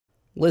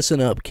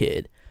Listen up,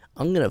 kid.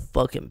 I'm gonna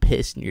fucking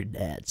piss in your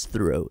dad's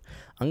throat.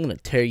 I'm gonna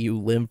tear you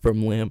limb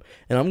from limb,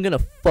 and I'm gonna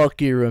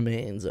fuck your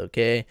remains,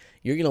 okay?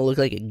 You're gonna look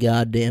like a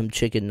goddamn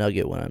chicken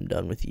nugget when I'm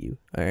done with you,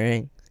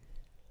 alright?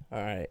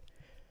 Alright.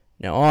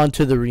 Now on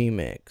to the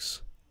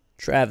remix.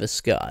 Travis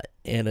Scott,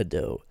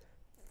 Antichode.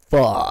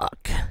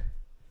 Fuck.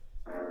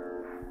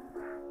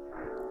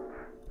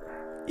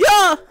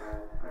 Yeah!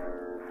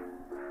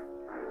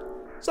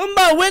 Something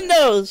about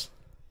windows.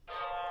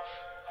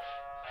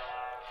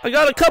 I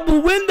got a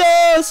couple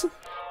windows.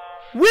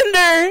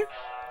 Winder.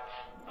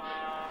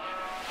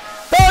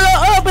 Photo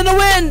open the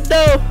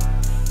window.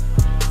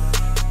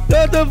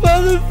 Got the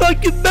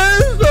motherfucking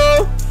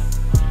bezel.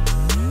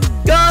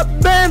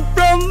 Got banned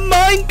from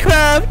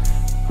Minecraft.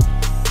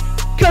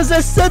 Cause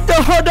I said the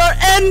hard R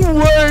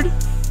N-word.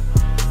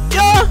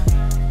 Yeah.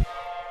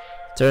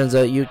 Turns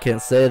out you can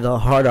say the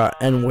hard R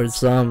N-word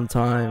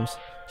sometimes.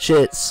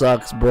 Shit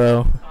sucks,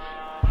 bro.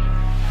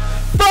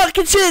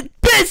 Fucking shit,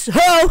 bitch,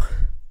 ho!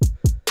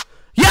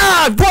 Yeah,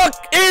 I'm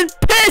fucking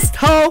pissed,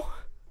 ho!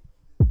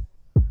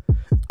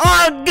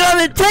 I'm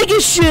gonna take a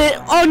shit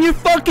on your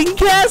fucking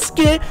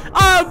casket.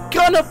 I'm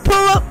gonna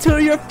pull up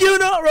to your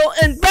funeral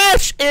and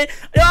bash it.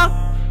 Yeah.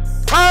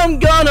 I'm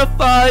gonna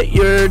fight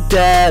your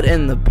dad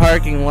in the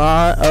parking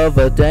lot of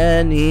a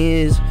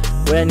Denny's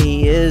when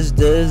he is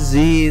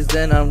diseased.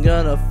 And I'm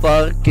gonna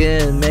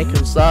fucking make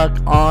him suck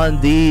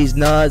on these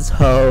nuts,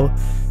 ho.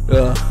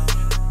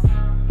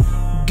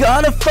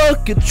 Gotta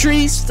fuck a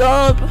tree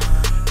stump.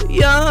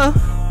 Yeah.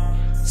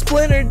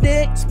 Splinter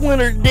dick,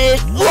 splinter dick.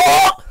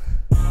 Oh!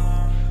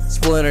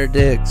 Splinter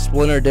dick,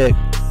 splinter dick.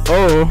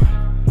 Oh.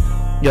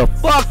 Yo,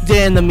 fuck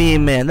Dan the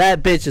Meme Man.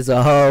 That bitch is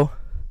a hoe.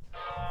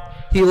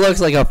 He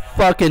looks like a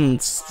fucking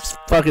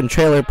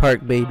trailer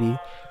park baby.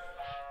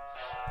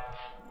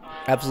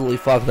 Absolutely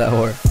fuck that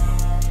whore.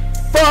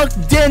 Fuck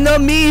Dan the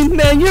Meme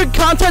Man. Your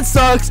content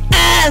sucks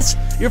ass.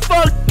 You're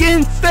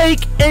fucking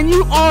fake and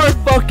you are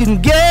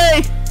fucking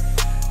gay.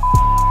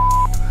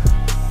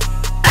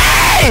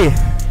 Hey!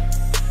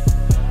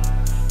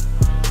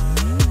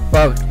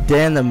 Fuck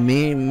Dan the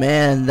Meme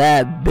Man,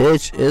 that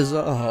bitch is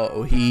a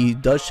hoe. He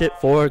does shit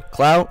for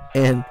clout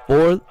and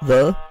for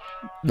the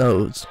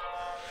nose.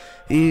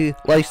 He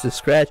likes to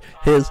scratch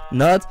his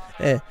nuts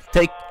and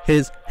take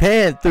his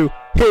hand through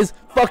his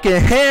fucking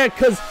hair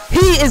cause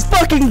he is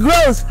fucking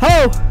gross,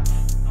 ho!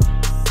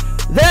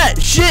 That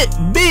shit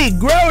be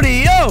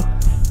grody, yo!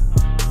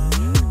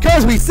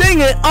 Cause we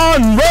sing it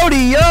on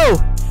rodeo!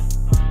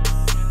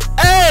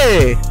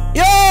 Hey!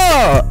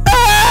 Yo!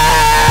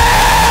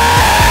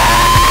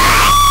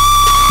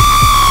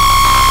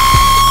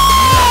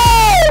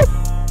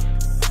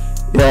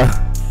 Yeah.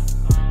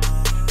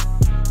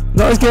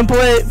 Noise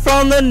complaint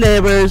from the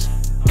neighbors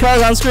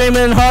cause I'm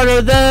screaming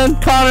harder than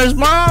Connor's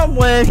mom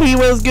when he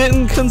was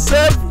getting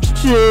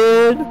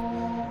conception.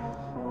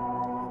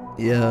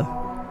 Yeah.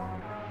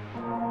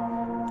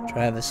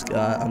 Travis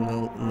Scott, I'm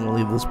gonna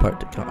leave this part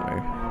to Connor.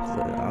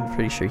 I'm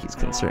pretty sure he's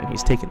concerned.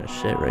 He's taking a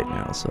shit right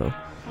now, so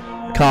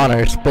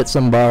Connor, spit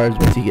some bars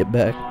once you get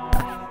back.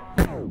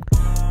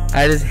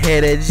 I just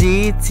hit a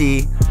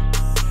GT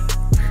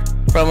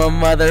from a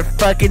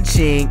motherfucking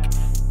chink.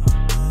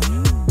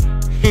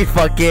 He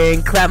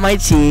fucking clapped my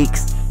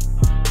cheeks.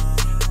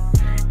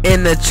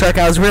 In the truck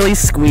I was really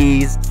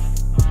squeezed.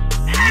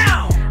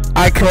 Ow!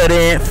 I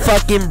couldn't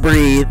fucking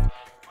breathe.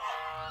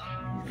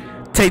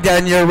 Take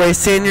down your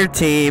race and your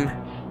team.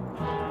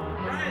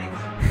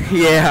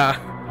 Yeah.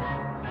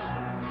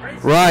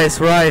 Rice.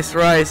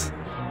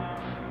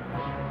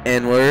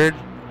 N-word.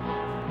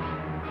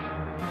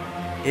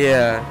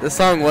 Yeah, the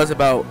song was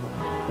about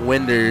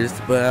winders,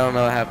 but I don't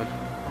know what happened.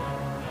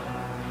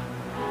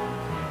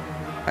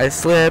 I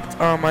slipped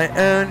on my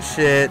own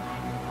shit.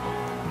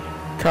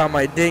 Caught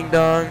my ding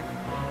dong.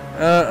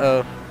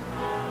 Uh-oh.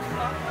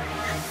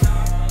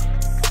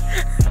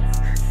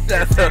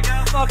 That's a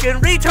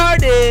fucking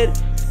retarded.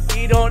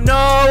 He don't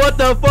know what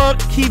the fuck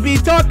he be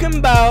talking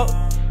about.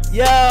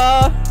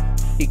 Yeah.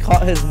 He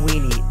caught his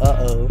weenie.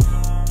 Uh-oh.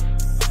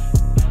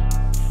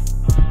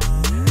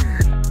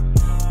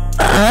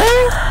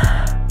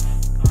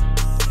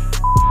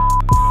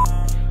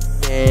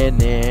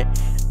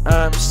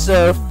 I'm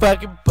so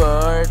fucking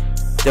bored.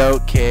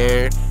 Don't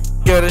care.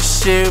 Gonna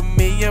shoot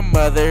me your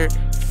mother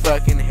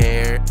fucking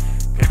hair.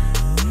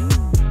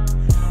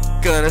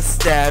 Gonna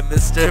stab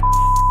Mr.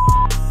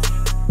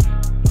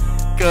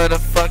 Gonna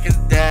fuck his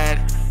dad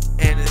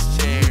and his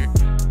chair.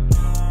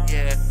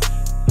 Yeah.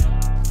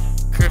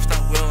 Crips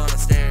on Will on a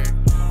stair.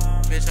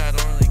 Bitch, I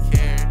don't really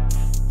care.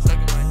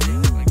 Sucking my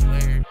dick like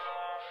Blair.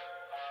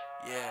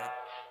 Yeah.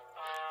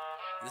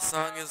 This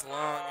song is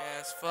long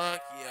as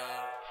fuck, yo.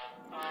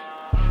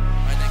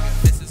 My nigga,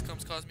 Mrs.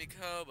 comes calls me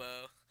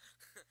Kobo.